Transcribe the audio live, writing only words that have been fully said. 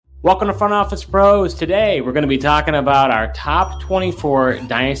Welcome to Front Office Pros. Today, we're going to be talking about our top 24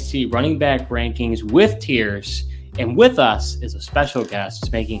 Dynasty running back rankings with tiers. And with us is a special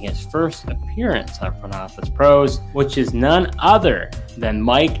guest making his first appearance on Front Office Pros, which is none other than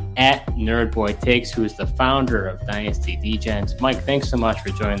Mike at NerdBoi Takes, who is the founder of Dynasty Degens. Mike, thanks so much for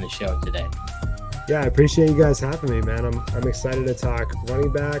joining the show today. Yeah, I appreciate you guys having me, man. I'm excited to talk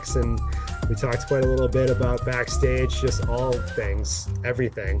running backs, and we talked quite a little bit about backstage, just all things,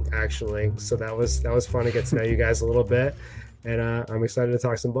 everything, actually. So that was fun to get to know you guys a little bit, and I'm excited to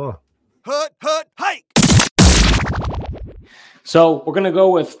talk some ball. Hike! So we're going to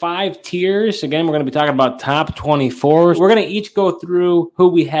go with 5 tiers. Again, we're going to be talking about top 24s. We're going to each go through who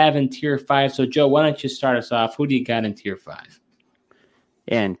we have in tier 5. So, Joe, why don't you start us off? Who do you got in tier 5?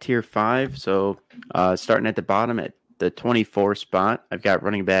 Yeah, in tier 5, so starting at the bottom at the 24 spot, I've got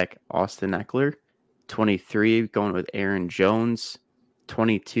running back Austin Eckler. 23, going with Aaron Jones.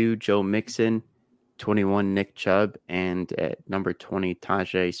 22, Joe Mixon. 21, Nick Chubb. And at number 20,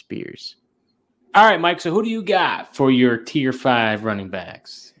 Tajay Spears. All right, Mike, so who do you got for your tier 5 running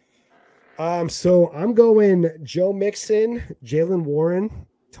backs? So I'm going Joe Mixon, Jaylen Warren,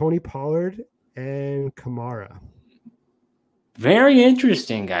 Tony Pollard, and Kamara. Very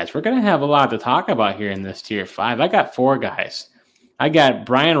interesting, guys. We're going to have a lot to talk about here in this tier 5. I got 4 guys. I got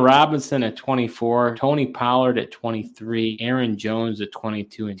Brian Robinson at 24, Tony Pollard at 23, Aaron Jones at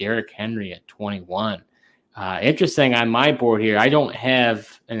 22, and Derrick Henry at 21. Interesting on my board here, I don't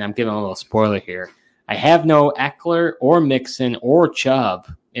have, and I'm giving a little spoiler here, I have no Eckler or Mixon or Chubb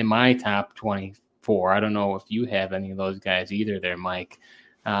in my top 24. I don't know if you have any of those guys either there, Mike.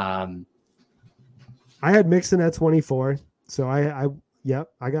 I had Mixon at 24. So I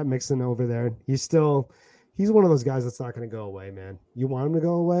got Mixon over there. He's one of those guys that's not going to go away, man. You want him to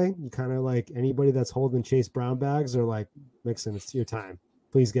go away? You kind of like anybody that's holding Chase Brown bags or like, Mixon, it's your time.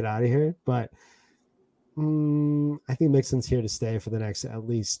 Please get out of here. But I think Mixon's here to stay for the next at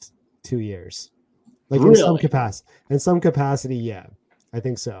least 2 years. Like really? In some capacity, yeah, I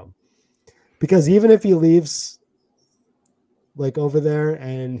think so. Because even if he leaves like over there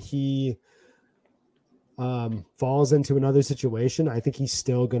and he falls into another situation, I think he's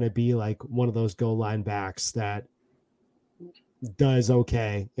still going to be like one of those goal line backs that does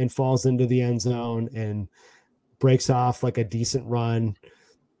okay and falls into the end zone and breaks off like a decent run.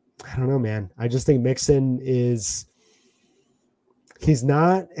 I don't know, man. I just think Mixon he's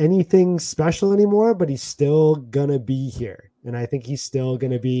not anything special anymore, but he's still going to be here. And I think he's still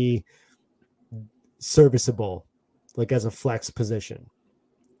going to be serviceable, like as a flex position.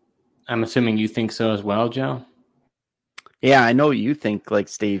 I'm assuming you think so as well, Joe? Yeah, I know you think, like,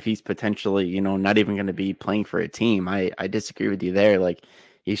 Steve, he's potentially, not even going to be playing for a team. I disagree with you there. Like,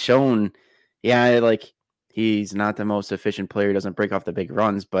 he's shown, he's not the most efficient player, doesn't break off the big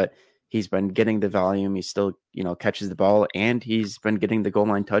runs, but he's been getting the volume. He still, catches the ball, and he's been getting the goal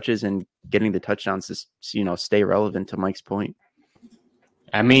line touches and getting the touchdowns to, stay relevant, to Mike's point.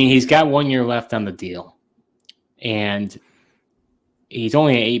 I mean, he's got 1 year left on the deal, and he's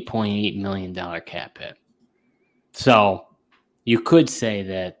only an $8.8 million cap hit. So you could say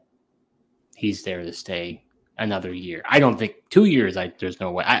that he's there to stay another year. I don't think 2 years, there's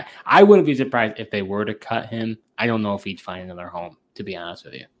no way. I wouldn't be surprised if they were to cut him. I don't know if he'd find another home, to be honest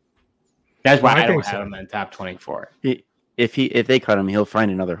with you. That's why I don't have him in top 24. If they cut him, he'll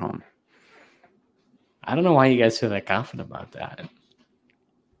find another home. I don't know why you guys feel that confident about that.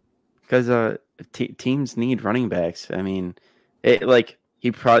 Because teams need running backs. I mean, he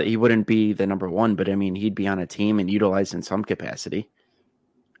wouldn't be the number one, but I mean, he'd be on a team and utilized in some capacity.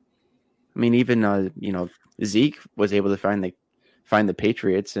 I mean, even Zeke was able to find the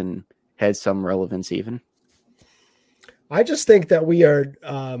Patriots and had some relevance even. I just think that we are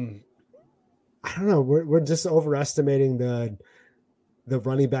I don't know, we're just overestimating the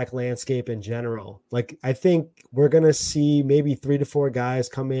running back landscape in general. Like, I think we're going to see maybe 3 to 4 guys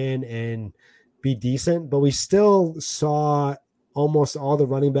come in and be decent, but we still saw almost all the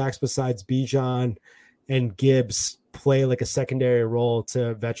running backs besides Bijan and Gibbs play like a secondary role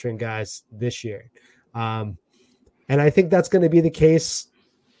to veteran guys this year. And I think that's going to be the case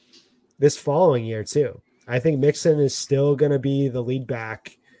this following year too. I think Mixon is still going to be the lead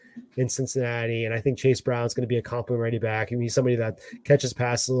back in Cincinnati, and I think Chase Brown's going to be a complimentary back. I mean, he's somebody that catches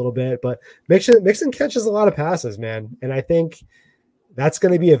passes a little bit, but Mixon catches a lot of passes, man. And I think that's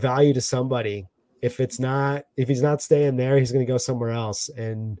going to be a value to somebody. If he's not staying there, he's going to go somewhere else.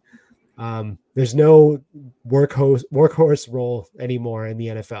 And there's no workhorse role anymore in the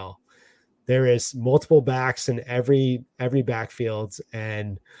NFL. There is multiple backs in every backfield,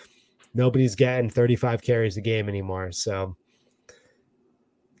 and nobody's getting 35 carries a game anymore. So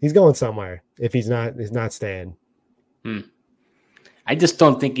He's going somewhere if he's not staying. I just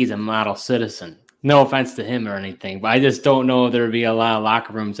don't think he's a model citizen. No offense to him or anything, but I just don't know if there would be a lot of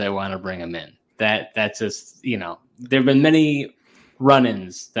locker rooms that want to bring him in. That's just, there have been many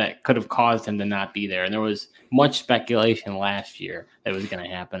run-ins that could have caused him to not be there. And there was much speculation last year that was going to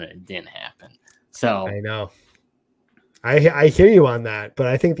happen, and it didn't happen. So I know. I hear you on that, but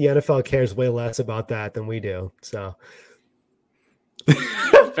I think the NFL cares way less about that than we do. So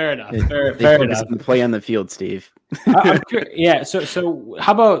fair enough. They Fair focus enough. on the play on the field, Steve. Yeah. So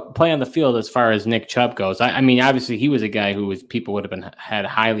how about play on the field as far as Nick Chubb goes? I mean, obviously he was a guy who people would have had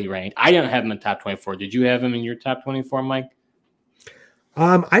highly ranked. I didn't have him in top 24. Did you have him in your top 24, Mike?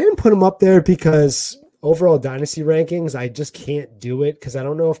 I didn't put him up there because overall dynasty rankings, I just can't do it because I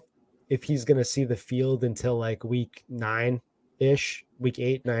don't know if he's going to see the field until like week 9-ish, week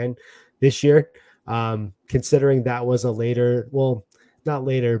 8, 9 this year. Considering that was a later, well, not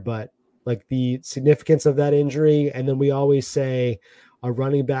later, but like the significance of that injury. And then we always say a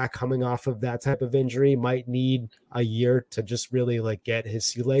running back coming off of that type of injury might need a year to just really like get his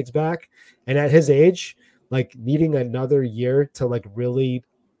sea legs back. And at his age, like needing another year to like really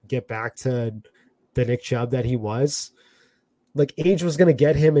get back to the Nick Chubb that he was, like age was going to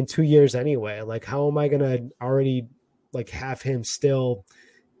get him in 2 years anyway. Like, how am I going to already like have him still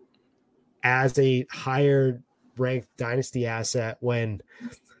as a higher ranked dynasty asset when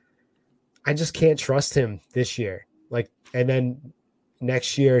I just can't trust him this year? Like, and then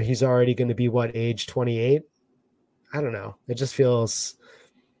next year he's already going to be what, age 28? I don't know. It just feels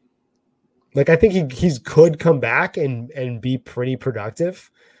like I think he could come back and be pretty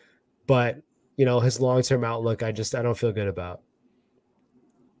productive, but his long-term outlook, I don't feel good about.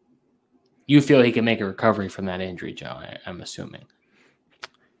 You feel he can make a recovery from that injury, Joe? I'm assuming.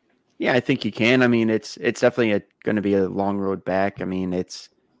 Yeah, I think he can. I mean, it's definitely going to be a long road back. I mean, it's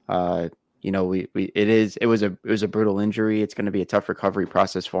it was a brutal injury. It's going to be a tough recovery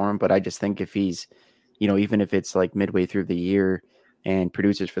process for him. But I just think if he's, even if it's like midway through the year and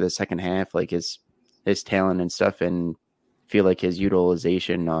produces for the second half, like his talent and stuff, and feel like his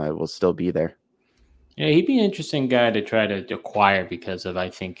utilization will still be there. Yeah, he'd be an interesting guy to try to acquire because of I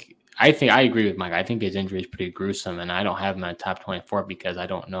think I agree with Mike. I think his injury is pretty gruesome, and I don't have him in top 24 because I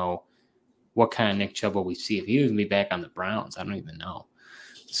don't know what kind of Nick Chubb will we see. If he was going to be back on the Browns, I don't even know.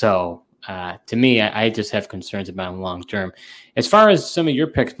 So to me, I just have concerns about him long term. As far as some of your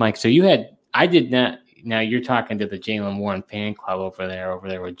picks, Mike, so I did not. Now you're talking to the Jaylen Warren fan club over there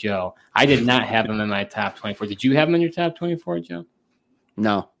with Joe. I did not have him in my top 24. Did you have him in your top 24, Joe?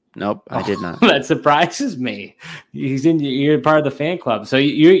 No. Nope, I did not. That surprises me. You're part of the fan club, so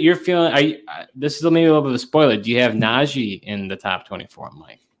you're feeling. This is maybe a little bit of a spoiler. Do you have Najee in the top 24,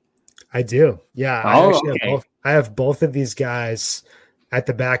 Mike? I do. Yeah, I have both of these guys at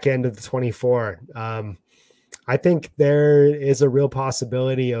the back end of the 24. I think there is a real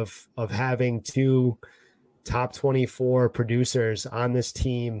possibility of having two top 24 producers on this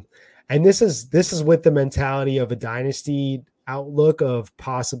team, and this is with the mentality of a dynasty outlook of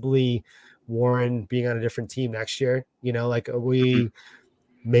possibly Warren being on a different team next year. Like we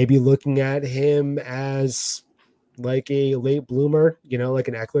maybe looking at him as like a late bloomer, like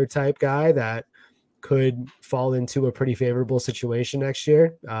an Eckler type guy that could fall into a pretty favorable situation next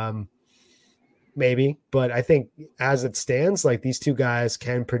year. Maybe, but I think as it stands, like these two guys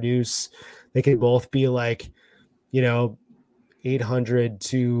can produce. They can both be like, 800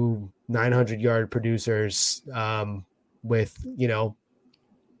 to 900 yard producers, with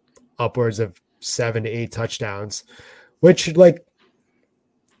upwards of 7 to 8 touchdowns, which like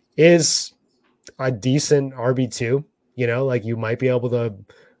is a decent RB2. Like you might be able to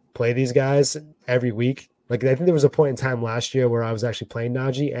play these guys every week. Like I think there was a point in time last year where I was actually playing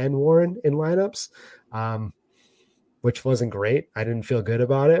Najee and Warren in lineups, which wasn't great. I didn't feel good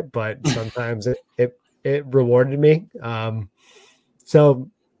about it, but sometimes it rewarded me. So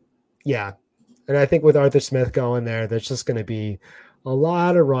yeah. And I think with Arthur Smith going there, there's just going to be a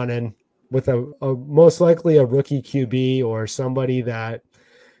lot of running with a most likely a rookie QB or somebody that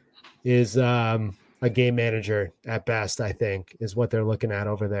is a game manager at best, I think, is what they're looking at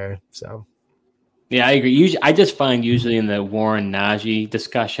over there. So, yeah, I agree. I just find usually in the Warren Najee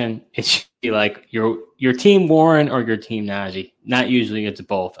discussion, it should be like your team Warren or your team Najee. Not usually it's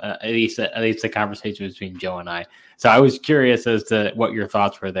both. At least the conversation between Joe and I. So I was curious as to what your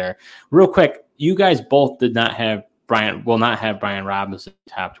thoughts were there. Real quick, you guys both will not have Brian Robinson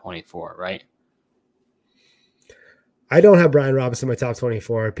top 24, right? I don't have Brian Robinson in my top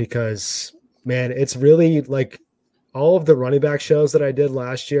 24 because, man, it's really like all of the running back shows that I did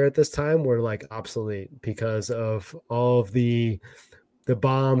last year at this time were like obsolete because of all of the the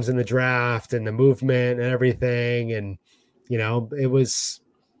bombs in the draft and the movement and everything. And,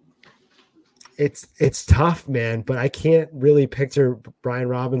 it's tough, man, but I can't really picture Brian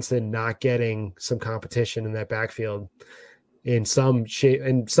Robinson not getting some competition in that backfield in some shape,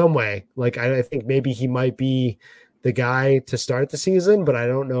 in some way. Like, I think maybe he might be the guy to start the season, but I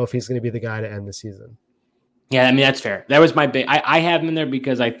don't know if he's going to be the guy to end the season. Yeah, I mean, that's fair. That was my big. I have him in there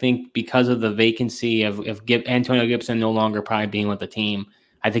because I think because of the vacancy of Antonio Gibson no longer probably being with the team,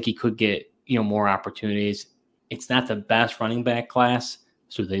 I think he could get more opportunities. It's not the best running back class,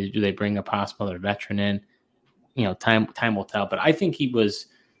 so do they bring a possible other veteran in? Time will tell. But I think he was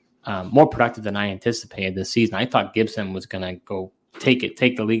more productive than I anticipated this season. I thought Gibson was going to go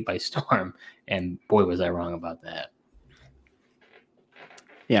take the league by storm, and boy, was I wrong about that.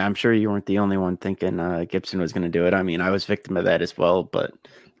 Yeah, I'm sure you weren't the only one thinking Gibson was going to do it. I mean, I was victim of that as well, but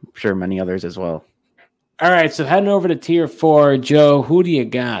I'm sure many others as well. All right, so heading over to Tier 4, Joe, who do you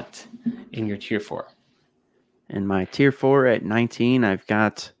got in your Tier 4? In my Tier 4 at 19, I've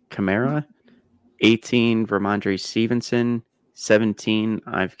got Kamara. 18, Ramondre Stevenson. 17,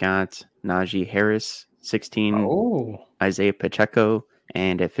 I've got Najee Harris. 16, Isaiah Pacheco.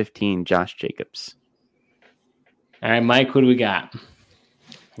 And at 15, Josh Jacobs. All right, Mike, who do we got?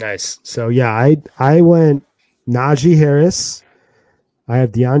 Nice. So, yeah, I went Najee Harris. I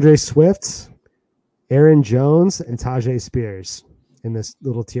have DeAndre Swift, Aaron Jones, and Tajay Spears in this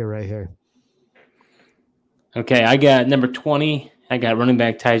little tier right here. Okay, I got number 20. I got running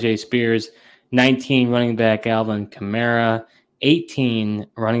back Tajay Spears. 19, running back Alvin Kamara. 18,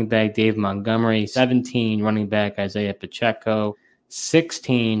 running back Dave Montgomery. 17, running back Isaiah Pacheco.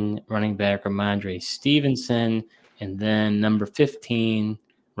 16, running back Ramondre Stevenson. And then number 15,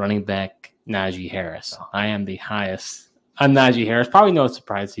 running back Najee Harris. I am the highest on Najee Harris. Probably no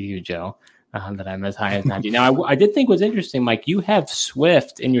surprise to you, Joe, that I'm as high as Najee. Now, I did think was interesting, Mike, you have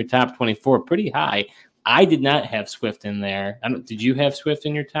Swift in your top 24 pretty high. I did not have Swift in there. Did you have Swift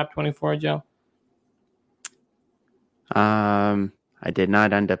in your top 24, Joe? I did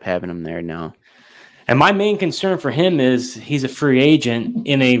not end up having him there, no. And my main concern for him is he's a free agent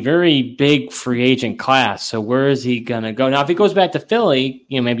in a very big free agent class. So where is he going to go? Now, if he goes back to Philly,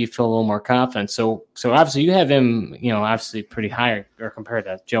 maybe you feel a little more confident. So obviously you have him, obviously pretty high or compared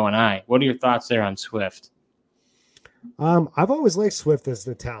to Joe and I. What are your thoughts there on Swift? I've always liked Swift as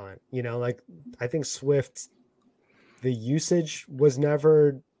the talent. I think Swift, the usage was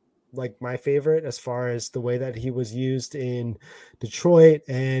never like my favorite as far as the way that he was used in Detroit.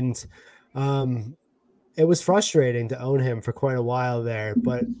 And it was frustrating to own him for quite a while there.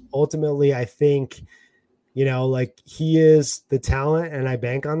 But ultimately, I think, he is the talent and I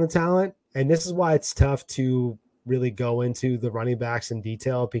bank on the talent. And this is why it's tough to really go into the running backs in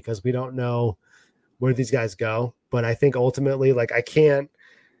detail because we don't know where these guys go. But I think ultimately, I can't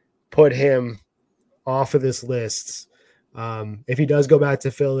put him off of this list. If he does go back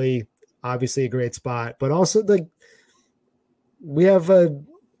to Philly, obviously a great spot, but also we have a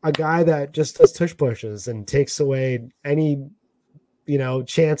guy that just does tush pushes and takes away any,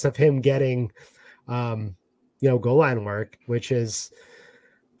 chance of him getting, goal line work, which is,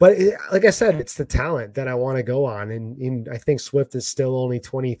 but like I said, it's the talent that I want to go on. And I think Swift is still only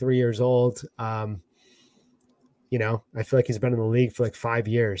 23 years old. I feel like he's been in the league for 5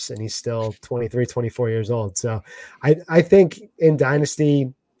 years and he's still 23, 24 years old. So I think in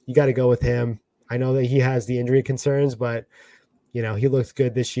Dynasty, you got to go with him. I know that he has the injury concerns, but he looked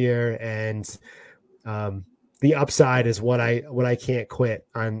good this year. And the upside is what I can't quit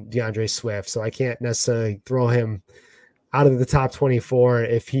on DeAndre Swift. So I can't necessarily throw him out of the top 24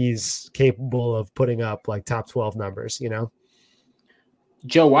 if he's capable of putting up top 12 numbers,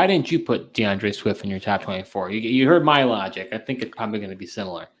 Joe, why didn't you put DeAndre Swift in your top 24? You heard my logic. I think it's probably going to be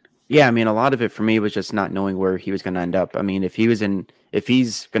similar. Yeah, I mean, a lot of it for me was just not knowing where he was going to end up. I mean, if he's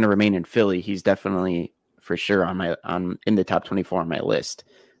going to remain in Philly, he's definitely for sure in the top 24 on my list.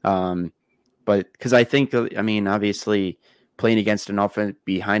 But because I think, obviously playing against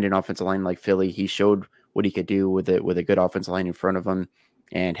behind an offensive line like Philly, he showed what he could do with a good offensive line in front of him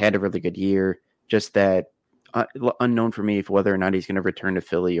and had a really good year. Just that unknown for me for whether or not he's going to return to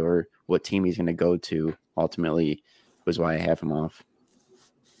Philly or what team he's going to go to ultimately was why I have him off.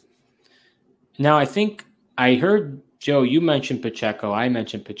 Now, I think I heard, Joe, you mentioned Pacheco. I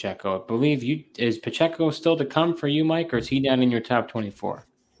mentioned Pacheco. I believe is Pacheco still to come for you, Mike, or is he down in your top 24?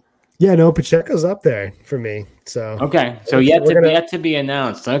 Yeah, no, Pacheco's up there for me. So okay, so yet to be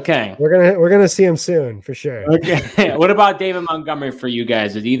announced. Okay, we're gonna see him soon for sure. Okay, what about David Montgomery for you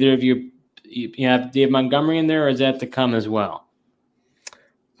guys? Did either of you have David Montgomery in there, or is that to come as well?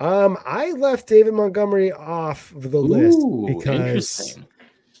 I left David Montgomery off of the list because interesting.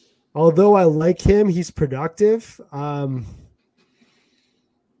 Although I like him, he's productive. Man,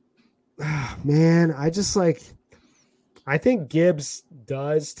 I think Gibbs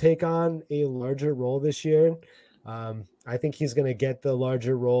does take on a larger role this year. I think he's going to get the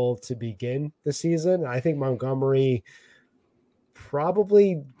larger role to begin the season. I think Montgomery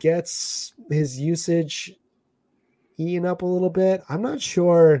probably gets his usage eaten up a little bit. I'm not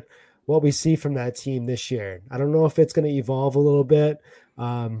sure what we see from that team this year. I don't know if it's going to evolve a little bit.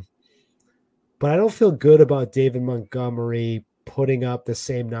 But I don't feel good about David Montgomery putting up the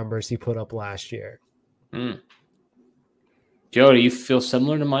same numbers he put up last year. Joe, do you feel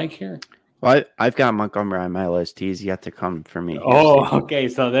similar to Mike here? Well, I've got Montgomery on my list. He's yet to come for me. Okay.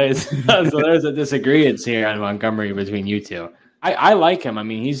 So there's a disagreement here on Montgomery between you two. I like him. I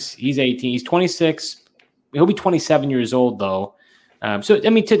mean, he's 18. He's 26. He'll be 27 years old, though. So,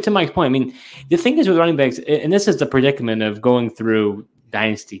 I mean, to Mike's point, I mean, the thing is with running backs, and this is the predicament of going through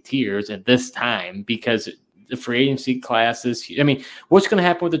dynasty tiers at this time, because the free agency classes, I mean, what's going to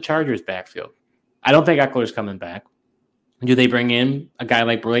happen with the Chargers backfield? I don't think Eckler's coming back. Do they bring in a guy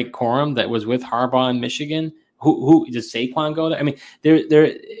like Blake Corum that was with Harbaugh in Michigan? Who does Saquon go there? I mean,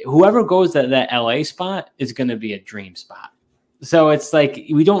 whoever goes to that LA spot is going to be a dream spot. So it's like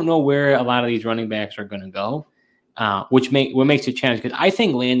we don't know where a lot of these running backs are going to go, what makes it challenging. Because I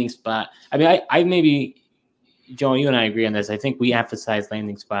think landing spot. I mean, I maybe Joe, you and I agree on this. I think we emphasize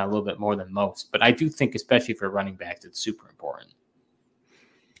landing spot a little bit more than most, but I do think, especially for running backs, it's super important.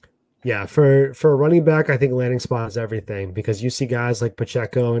 Yeah, for a running back, I think landing spot is everything, because you see guys like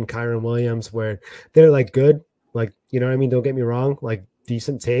Pacheco and Kyron Williams where they're like good, like, you know what I mean? Don't get me wrong, like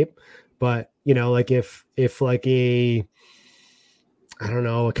decent tape, but you know, like if like a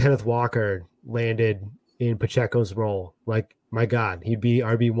Kenneth Walker landed in Pacheco's role, like, my God, he'd be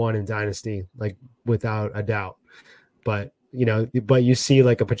RB1 in Dynasty, like without a doubt. But you see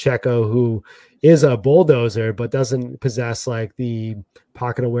like a Pacheco who is a bulldozer, but doesn't possess like the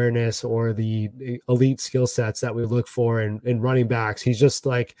pocket awareness or the elite skill sets that we look for in running backs. He's just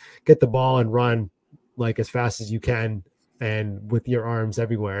like, get the ball and run like as fast as you can and with your arms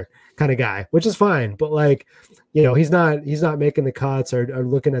everywhere kind of guy, which is fine. But like, he's not making the cuts or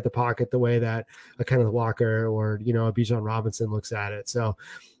looking at the pocket the way that a Kenneth Walker or, a Bijan Robinson looks at it. So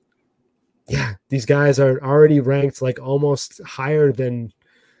yeah, these guys are already ranked like almost higher than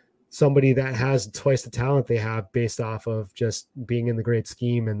somebody that has twice the talent they have based off of just being in the great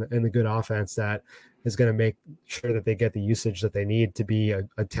scheme and the good offense that is going to make sure that they get the usage that they need to be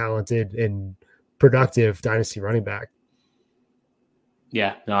a talented and productive dynasty running back.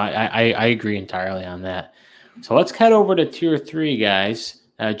 Yeah, no, I agree entirely on that. So let's head over to tier 3, guys.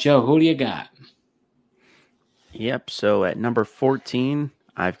 Joe, who do you got? Yep. So at number 14,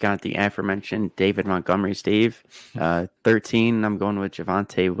 I've got the aforementioned David Montgomery, Steve. 13, I'm going with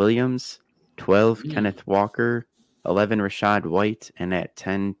Javonte Williams. 12, Kenneth Walker. 11, Rachaad White. And at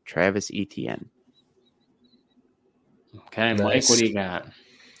 10, Travis Etienne. Okay, Mike, what do you got?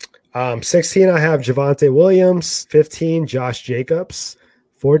 16, I have Javonte Williams. 15, Josh Jacobs.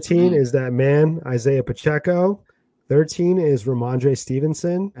 14 is that man, Isaiah Pacheco. 13 is Ramondre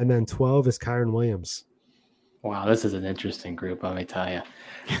Stevenson. And then 12 is Kyron Williams. Wow, this is an interesting group, let me tell you.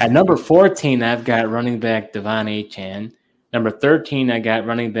 At number 14, I've got running back Devon Achane. Number 13, I got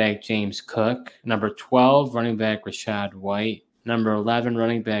running back James Cook. Number 12, running back Rachaad White. Number 11,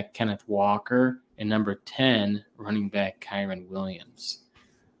 running back Kenneth Walker. And number 10, running back Kyron Williams.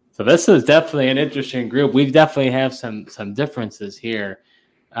 So this is definitely an interesting group. We definitely have some differences here.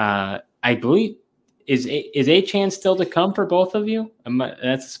 I believe, is Achane still to come for both of you?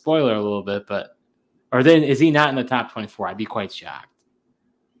 That's a spoiler a little bit, but or then is he not in the top 24? I'd be quite shocked.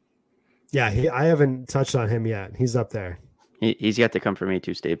 Yeah, I haven't touched on him yet. He's up there. He's yet to come for me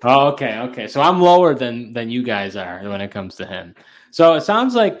too, Steve. Oh, okay. So I'm lower than you guys are when it comes to him. So it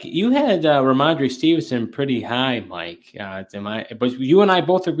sounds like you had Ramondre Stevenson pretty high, Mike. But you and I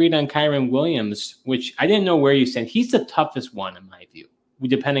both agreed on Kyron Williams, which I didn't know where you said. He's the toughest one in my view.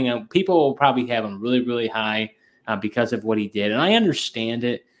 Depending on, people will probably have him really, really high because of what he did, and I understand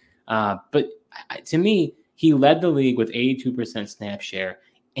it. But to me, he led the league with 82% snap share,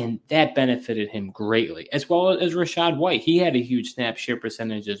 and that benefited him greatly, as well as Rachaad White. He had a huge snap share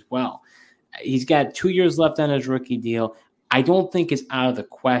percentage as well. He's got 2 years left on his rookie deal. I don't think it's out of the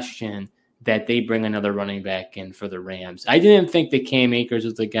question that they bring another running back in for the Rams. I didn't think that Cam Akers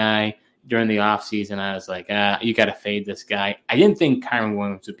was the guy during the offseason. I was like, you got to fade this guy. I didn't think Kyron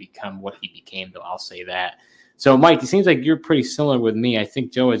Williams would become what he became, though. I'll say that. So, Mike, it seems like you're pretty similar with me. I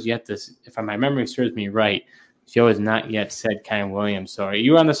think Joe has yet to, if my memory serves me right, Joe has not yet said Kyron Williams. So are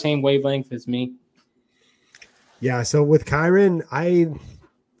you on the same wavelength as me? Yeah. So with Kyron,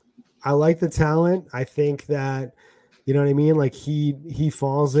 I like the talent. I think that, you know what I mean? Like he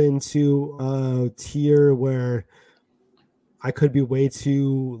falls into a tier where I could be way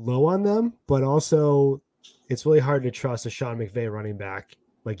too low on them, but also it's really hard to trust a Sean McVay running back.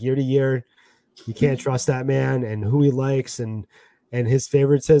 Like year to year, you can't trust that man and who he likes and his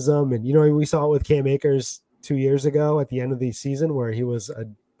favoritism. And, you know, we saw it with Cam Akers 2 years ago at the end of the season where he was a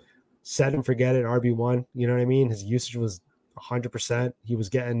set and forget it RB1. You know what I mean? His usage was 100%. He was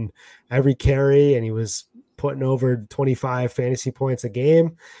getting every carry and he was putting over 25 fantasy points a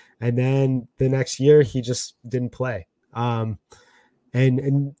game. And then the next year he just didn't play. And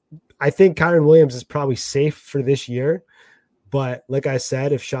I think Kyron Williams is probably safe for this year. But like I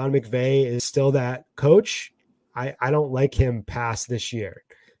said, if Sean McVay is still that coach, I don't like him past this year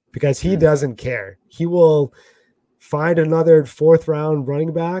because he doesn't care. He will find another 4th round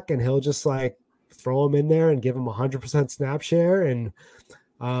running back and he'll just like throw him in there and give him 100% snap share. And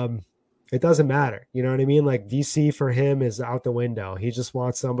it doesn't matter. You know what I mean? Like DC for him is out the window. He just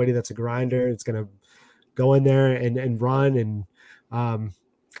wants somebody that's a grinder. It's going to go in there and run. And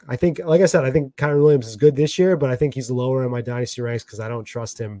I think, like I said, I think Kyron Williams is good this year, but I think he's lower in my dynasty ranks because I don't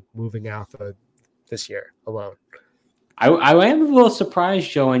trust him moving out this year alone. I am a little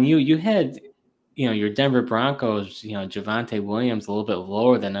surprised, Joe, and you had, you know, your Denver Broncos, you know, Javonte Williams a little bit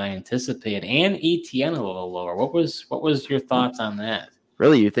lower than I anticipated, and ETN a little lower. What was your thoughts on that?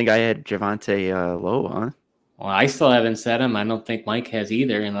 Really, you think I had Javonte low, huh? Well, I still haven't said him. I don't think Mike has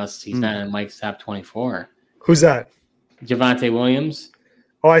either, unless he's not in Mike's top 24. Who's that? Javonte Williams.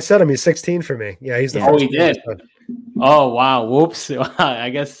 Oh, I said him. He's 16 for me. Yeah, he's the first. Oh, he did. Oh, wow. Whoops. I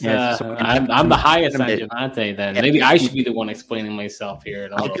guess I'm the highest on Javonte then. Maybe I should be the one explaining myself here.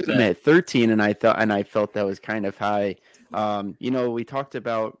 I put him at 13, and I felt that was kind of high. You know, we talked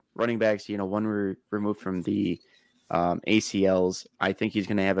about running backs, you know, when we're removed from the ACLs. I think he's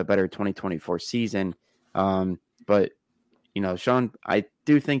going to have a better 2024 season. But, you know, Sean, I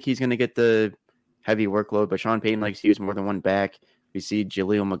do think he's going to get the heavy workload, but Sean Payton likes to use more than one back. We see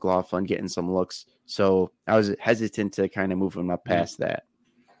Jaleel McLaughlin getting some looks. So I was hesitant to kind of move him up past that.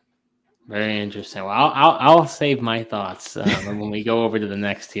 Very interesting. Well, I'll save my thoughts when we go over to the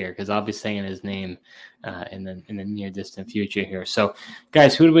next tier because I'll be saying his name in the near distant future here. So,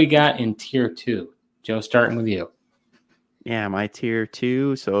 guys, who do we got in tier 2? Joe, starting with you. Yeah, my tier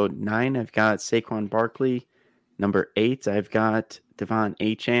 2. So 9, I've got Saquon Barkley. Number 8, I've got Devon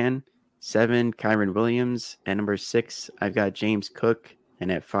Achane. 7, Kyron Williams. And number 6, I've got James Cook.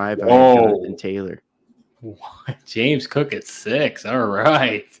 And at 5, I have Jonathan Taylor. What? James Cook at 6. All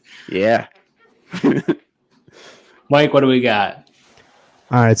right. Yeah. Mike, what do we got?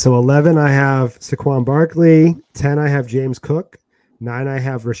 All right. So 11, I have Saquon Barkley. 10, I have James Cook. 9, I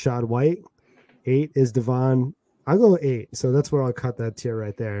have Rachaad White. 8 is Devon. I'll go 8. So that's where I'll cut that tier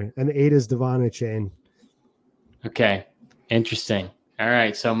right there. And 8 is Devon Achane. Okay. Interesting. All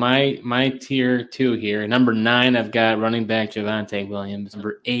right, so my tier 2 here. Number 9, I've got running back Javonte Williams.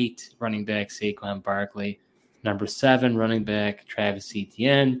 Number 8, running back Saquon Barkley. Number 7, running back Travis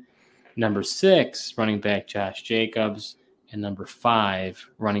Etienne. Number 6, running back Josh Jacobs. And number 5,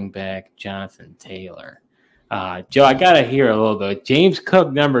 running back Jonathan Taylor. Joe, I gotta hear a little bit. James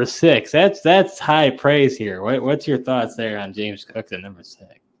Cook, number 6. That's high praise here. What's your thoughts there on James Cook at number 6?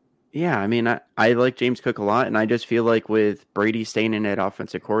 Yeah, I mean, I like James Cook a lot, and I just feel like with Brady staying in at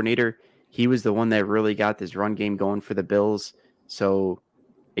offensive coordinator, he was the one that really got this run game going for the Bills. So,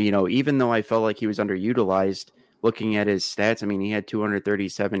 you know, even though I felt like he was underutilized, looking at his stats, I mean, he had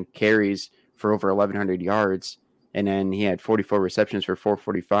 237 carries for over 1,100 yards, and then he had 44 receptions for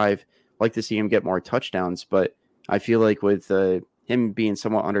 445. Like to see him get more touchdowns, but I feel like with him being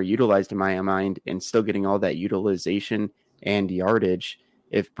somewhat underutilized in my mind and still getting all that utilization and yardage,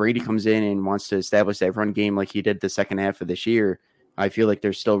 if Brady comes in and wants to establish that run game like he did the second half of this year, I feel like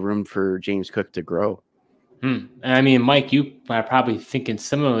there's still room for James Cook to grow. I mean, Mike, you are probably thinking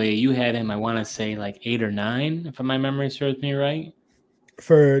similarly. You had him, I want to say, like 8 or 9, if my memory serves me right.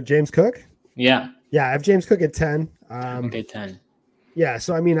 For James Cook? Yeah. Yeah, I have James Cook at 10. Okay, 10. Yeah,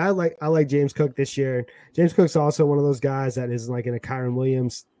 so I mean, I like James Cook this year. James Cook's also one of those guys that is like in a Kyron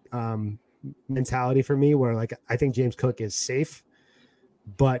Williams mentality for me, where like I think James Cook is safe,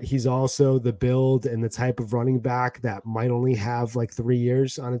 but he's also the build and the type of running back that might only have like 3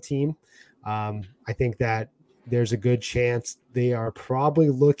 years on a team. I think that there's a good chance they are probably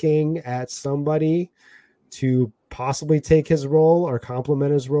looking at somebody to possibly take his role or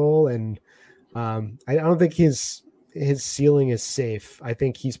complement his role. And I don't think he's his ceiling is safe. I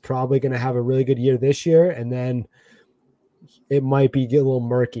think he's probably going to have a really good year this year, and then it might get a little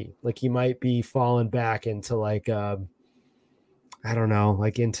murky. Like he might be falling back into like I don't know,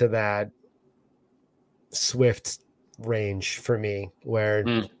 like into that Swift range for me,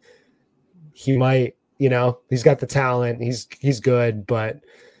 where he might, he's got the talent, he's good, but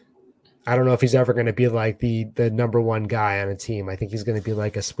I don't know if he's ever going to be like the number one guy on a team. I think he's going to be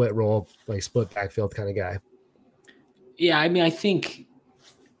like a split role, like split backfield kind of guy. Yeah, I mean, I think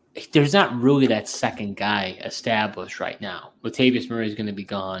there's not really that second guy established right now. Latavius Murray is going to be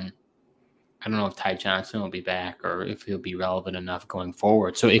gone. I don't know if Ty Johnson will be back or if he'll be relevant enough going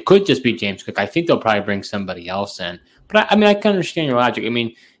forward. So it could just be James Cook. I think they'll probably bring somebody else in. But I mean, I can understand your logic. I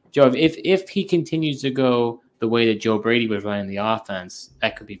mean, Joe, if he continues to go the way that Joe Brady was running the offense,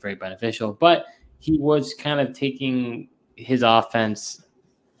 that could be very beneficial. But he was kind of taking his offense,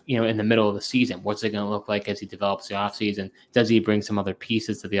 in the middle of the season. What's it going to look like as he develops the offseason? Does he bring some other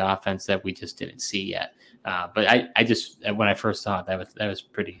pieces to the offense that we just didn't see yet? But I just, when I first saw it, that was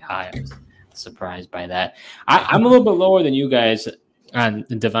pretty high. I was surprised by that. I'm a little bit lower than you guys on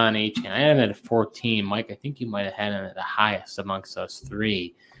Devon Achane. I had him at 14. Mike, I think you might have had him at the highest amongst us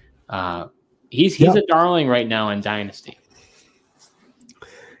three. He's a darling right now in Dynasty.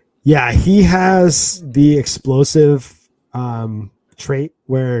 Yeah, he has the explosive trait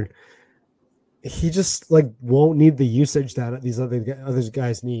where he just like won't need the usage that these other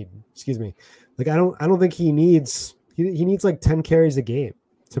guys need. Excuse me. Like I don't think he needs like 10 carries a game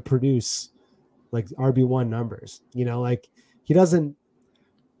to produce like RB1 numbers. Like he doesn't.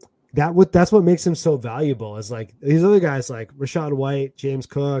 That's what makes him so valuable. Is like these other guys like Rachaad White, James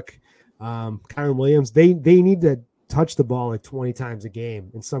Cook, Kyron Williams. They need to touch the ball like 20 times a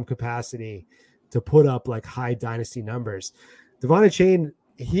game in some capacity to put up like high dynasty numbers. Devon Achane,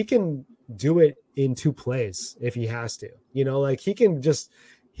 he can do it in 2 plays if he has to. Like he can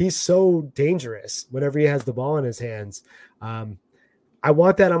he's so dangerous whenever he has the ball in his hands. I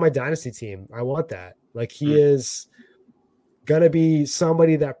want that on my dynasty team. I want that. Like he is going to be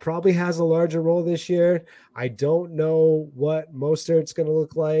somebody that probably has a larger role this year. I don't know what Mostert's going to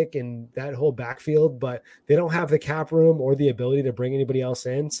look like in that whole backfield, but they don't have the cap room or the ability to bring anybody else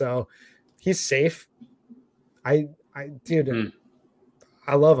in. So he's safe. I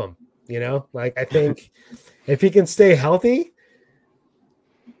love him, like I think if he can stay healthy,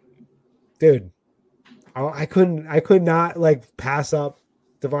 dude, I could not like pass up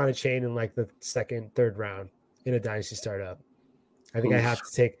Devon Achane in like the second, third round in a dynasty startup. I think I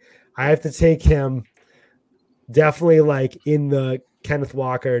have to take him definitely like in the Kenneth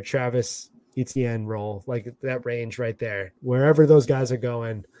Walker, Travis Etienne role, like that range right there, wherever those guys are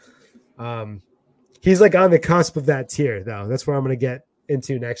going. He's like on the cusp of that tier though. That's where I'm going to get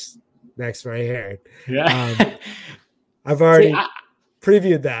into next right here. Yeah. I've already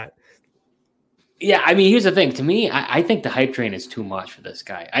previewed that. Yeah, I mean, here's the thing. To me, I think the hype train is too much for this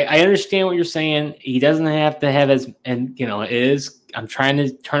guy. I understand what you're saying. He doesn't have to have it is. I'm trying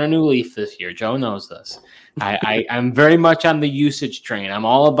to turn a new leaf this year. Joe knows this. I'm very much on the usage train. I'm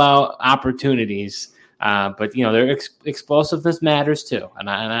all about opportunities, but their explosiveness matters too, and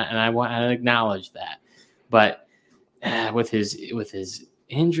I want to acknowledge that. But with his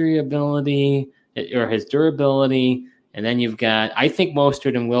injury ability or his durability. And then you've got, I think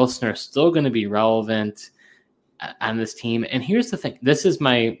Mostert and Wilson are still going to be relevant on this team. And here's the thing. This is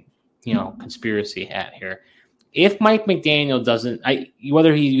my, conspiracy hat here. If Mike McDaniel doesn't,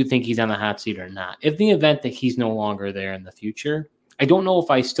 whether you think he's on the hot seat or not, if the event that he's no longer there in the future, I don't know if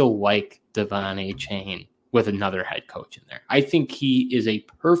I still like Devon Achane with another head coach in there. I think he is a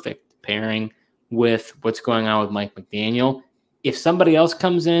perfect pairing with what's going on with Mike McDaniel. If somebody else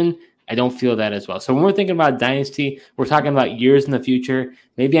comes in, I don't feel that as well. So when we're thinking about dynasty, we're talking about years in the future.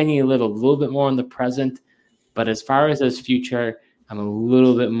 Maybe I need a little bit more in the present. But as far as this future, I'm a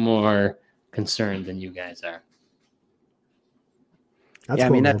little bit more concerned than you guys are. That's cool, I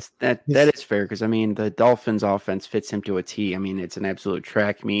mean, that is fair because, I mean, the Dolphins offense fits him to a T. I mean, it's an absolute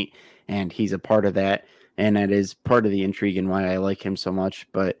track meet, and he's a part of that. And that is part of the intrigue and why I like him so much.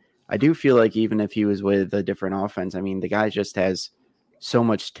 But I do feel like even if he was with a different offense, I mean, the guy just has so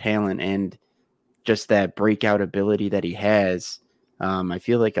much talent and just that breakout ability that he has. I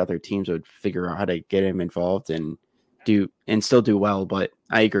feel like other teams would figure out how to get him involved and still do well. But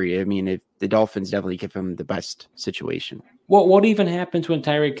I agree. I mean, if the Dolphins definitely give him the best situation. Well, what even happens when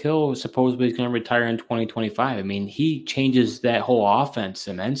Tyreek Hill supposedly is going to retire in 2025? I mean, he changes that whole offense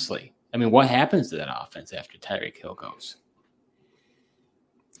immensely. I mean, what happens to that offense after Tyreek Hill goes?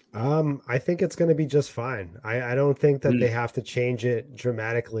 I think it's going to be just fine. I don't think that they have to change it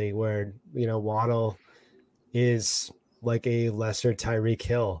dramatically where, Waddle is like a lesser Tyreek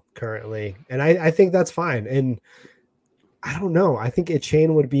Hill currently. And I think that's fine. And I don't know. I think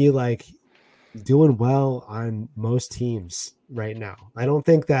Etienne would be like doing well on most teams right now. I don't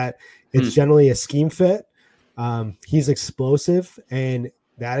think that it's generally a scheme fit. He's explosive, and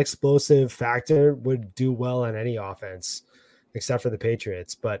that explosive factor would do well on any offense except for the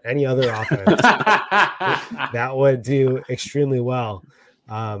Patriots, but any other offense that would do extremely well.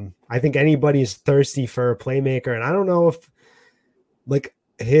 I think anybody's thirsty for a playmaker, and I don't know if like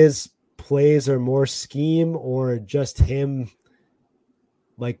his plays are more scheme or just him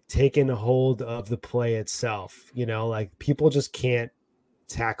like taking a hold of the play itself. Like people just can't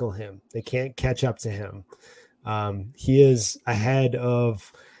tackle him. They can't catch up to him. He is ahead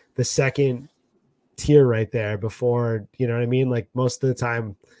of the second tier right there before, you know what I mean? Like most of the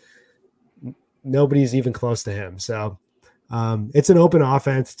time, nobody's even close to him. So it's an open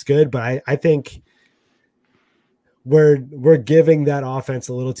offense. It's good, but I think we're giving that offense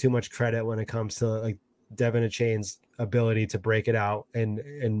a little too much credit when it comes to like Devin Etienne's ability to break it out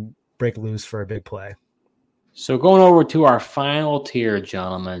and break loose for a big play. So going over to our final tier,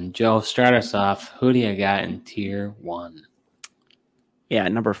 gentlemen. Joe, start us off. Who do you got in tier 1? Yeah,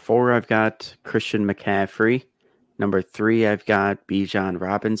 number 4, I've got Christian McCaffrey. Number 3, I've got Bijan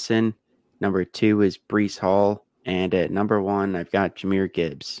Robinson. Number 2 is Breece Hall. And at number 1, I've got Jahmyr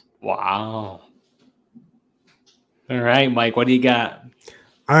Gibbs. Wow. All right, Mike, what do you got?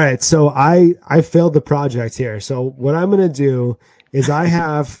 All right, so I failed the project here. So what I'm going to do is I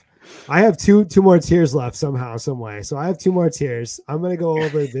have two more tiers left somehow, some way. So I have 2 more tiers. I'm going to go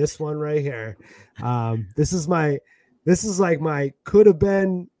over this one right here. This is like my could have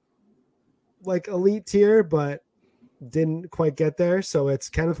been like elite tier, but didn't quite get there. So it's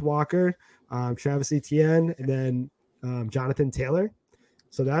Kenneth Walker, Travis Etienne, and then Jonathan Taylor.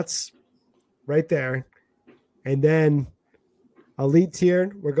 So that's right there. And then elite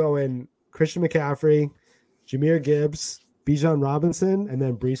tier, we're going Christian McCaffrey, Jahmyr Gibbs, Bijan Robinson, and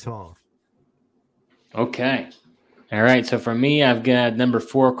then Breece Hall. Okay. All right. So for me, I've got number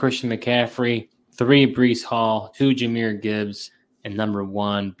 4, Christian McCaffrey, 3, Breece Hall, 2, Jahmyr Gibbs, and number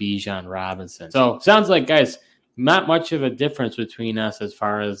 1, Bijan Robinson. So sounds like, guys, not much of a difference between us as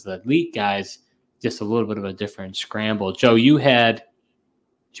far as the elite guys, just a little bit of a different scramble. Joe, you had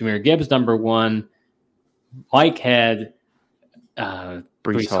Jahmyr Gibbs number 1. Mike had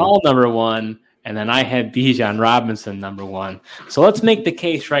Breece Hall number 1, and then I had Bijan Robinson number 1. So let's make the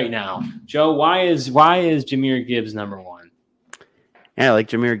case right now. Joe, why is Jahmyr Gibbs number 1? Yeah, I like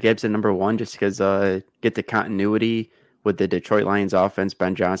Jahmyr Gibbs at number 1 just because get the continuity with the Detroit Lions offense.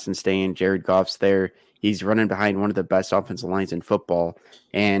 Ben Johnson staying, Jared Goff's there. He's running behind one of the best offensive lines in football.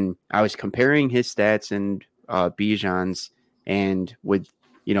 And I was comparing his stats and Bijan's, and with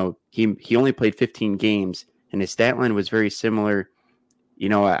he only played 15 games, and his stat line was very similar.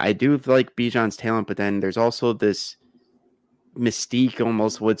 I do like Bijan's talent, but then there's also this mystique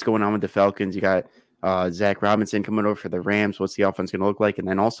almost what's going on with the Falcons. You got Zach Robinson coming over for the Rams. What's the offense going to look like? And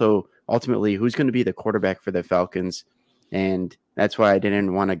then also, ultimately, who's going to be the quarterback for the Falcons? And that's why I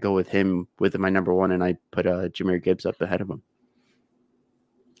didn't want to go with him with my number 1, and I put Jahmyr Gibbs up ahead of him.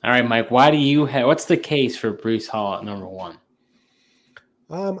 All right, Mike, what's the case for Breece Hall at number 1?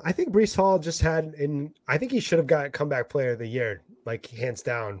 I think Breece Hall just I think he should have got comeback player of the year, like hands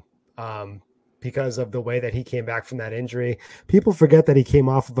down, because of the way that he came back from that injury. People forget that he came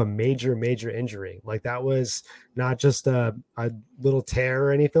off of a major, major injury. Like that was not just a little tear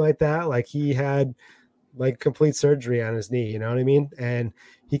or anything like that. Like he had like complete surgery on his knee, you know what I mean? And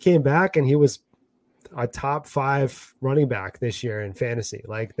he came back and he was a top 5 running back this year in fantasy.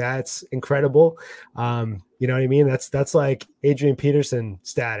 Like that's incredible. You know what I mean? That's like Adrian Peterson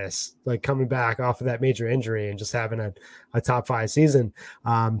status, like coming back off of that major injury and just having a top 5 season.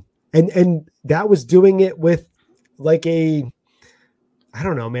 And that was doing it with like I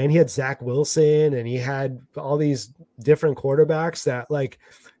don't know, man, he had Zach Wilson and he had all these different quarterbacks that like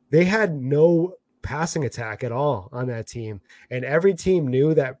they had no passing attack at all on that team. And every team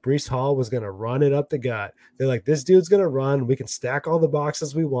knew that Breece Hall was going to run it up the gut. They're like, this dude's going to run. We can stack all the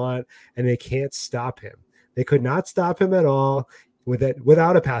boxes we want, and they can't stop him. They could not stop him at all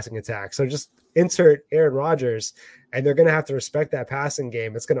without a passing attack. So just insert Aaron Rodgers, and they're going to have to respect that passing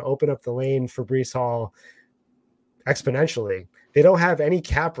game. It's going to open up the lane for Breece Hall exponentially. They don't have any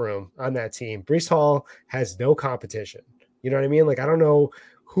cap room on that team. Breece Hall has no competition. You know what I mean? Like, I don't know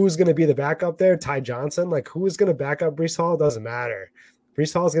who's going to be the backup there. Ty Johnson, like who is going to back up Breece Hall? Doesn't matter.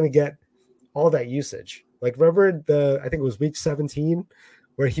 Breece Hall is going to get all that usage. Like remember I think it was week 17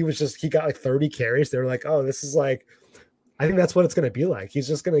 where he got like 30 carries. They were like, oh, this is like, I think that's what it's going to be like. He's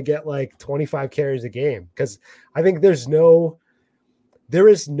just going to get like 25 carries a game because I think there is no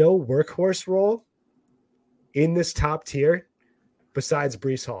workhorse role in this top tier besides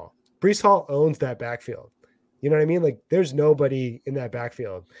Breece Hall. Breece Hall owns that backfield. You know what I mean? Like there's nobody in that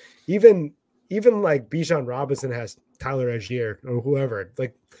backfield. Even like Bijan Robinson has Tyler Algier or whoever.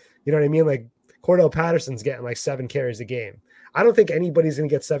 Like, you know what I mean? Like Cordell Patterson's getting like 7 carries a game. I don't think anybody's going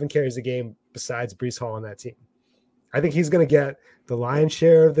to get 7 carries a game besides Breece Hall on that team. I think he's going to get the lion's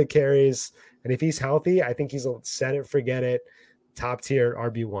share of the carries. And if he's healthy, I think he's a set it, forget it, top tier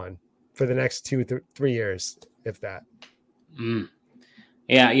RB1 for the next 2-3 years, if that.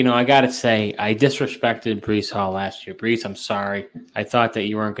 Yeah, I got to say, I disrespected Breece Hall last year. Breece, I'm sorry. I thought that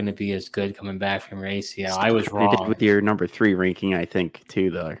you weren't going to be as good coming back from your ACL. I was wrong. You did with your number 3 ranking, I think, too,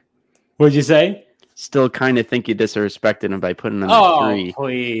 though. What'd you say? Still kind of think you disrespected him by putting him at 3. Oh,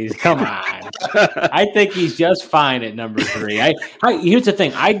 please. Come on. I think he's just fine at number 3. Here's the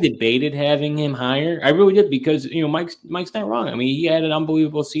thing. I debated having him higher. I really did because, Mike's not wrong. I mean, he had an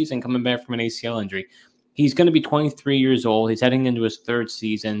unbelievable season coming back from an ACL injury. He's going to be 23 years old. He's heading into his 3rd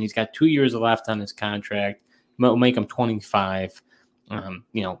season. He's got 2 years left on his contract. It'll make him 25.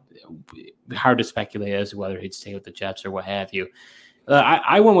 Hard to speculate as to whether he'd stay with the Jets or what have you.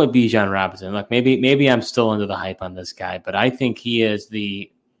 I went with Bijan Robinson. Look, maybe I'm still into the hype on this guy, but I think he is the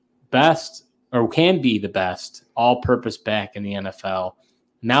best or can be the best all-purpose back in the NFL.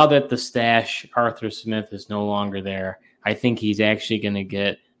 Now that the stash, Arthur Smith, is no longer there, I think he's actually going to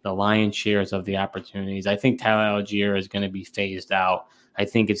get the lion's shares of the opportunities. I think Tyler Algier is going to be phased out. I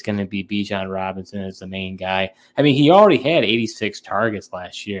think it's going to be Bijan Robinson as the main guy. I mean, he already had 86 targets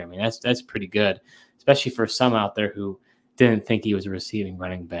last year. I mean, that's pretty good, especially for some out there who didn't think he was a receiving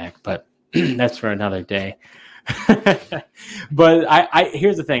running back, but that's for another day. But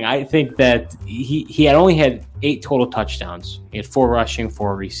here's the thing. I think that he had only had 8 total touchdowns. He had 4 rushing,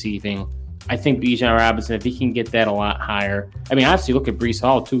 4 receiving. I think Bijan Robinson, if he can get that a lot higher. I mean, honestly, look at Breece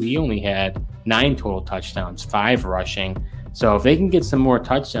Hall, too. He only had 9 total touchdowns, 5 rushing. So if they can get some more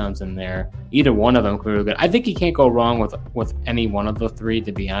touchdowns in there, either one of them could be really good. I think you can't go wrong with any one of the 3,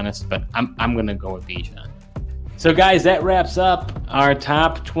 to be honest, but I'm going to go with Bijan. So, guys, that wraps up our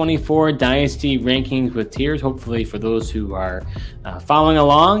top 24 Dynasty rankings with tiers. Hopefully, for those who are following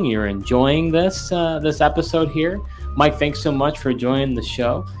along, you're enjoying this episode here. Mike, thanks so much for joining the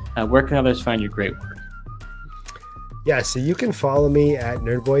show. Where can others find your great work? Yeah, so you can follow me at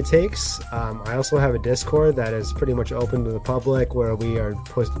NerdBoi Takes. I also have a Discord that is pretty much open to the public where we are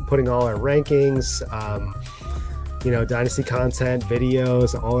putting all our rankings, Dynasty content,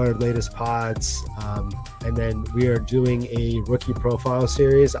 videos, all our latest pods. And then we are doing a rookie profile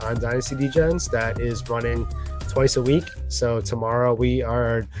series on Dynasty Degens that is running twice a week. So tomorrow we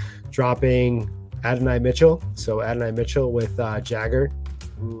are dropping Adonai Mitchell. So Adonai Mitchell with Jagger,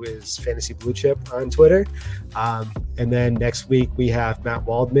 who is Fantasy Blue Chip on Twitter. And then next week we have Matt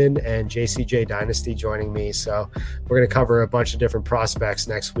Waldman and JCJ Dynasty joining me. So we're going to cover a bunch of different prospects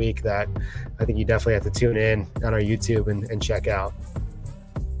next week that I think you definitely have to tune in on our YouTube and check out.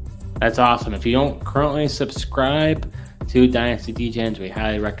 That's awesome. If you don't currently subscribe to Dynasty Degens, we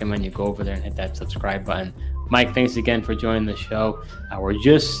highly recommend you go over there and hit that subscribe button. Mike, thanks again for joining the show. We're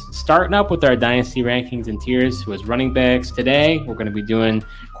just starting up with our Dynasty rankings and tiers. It was running backs today. We're going to be doing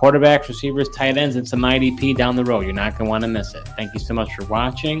quarterbacks, receivers, tight ends, and some IDP down the road. You're not going to want to miss it. Thank you so much for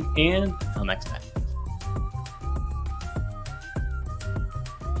watching, and until next time.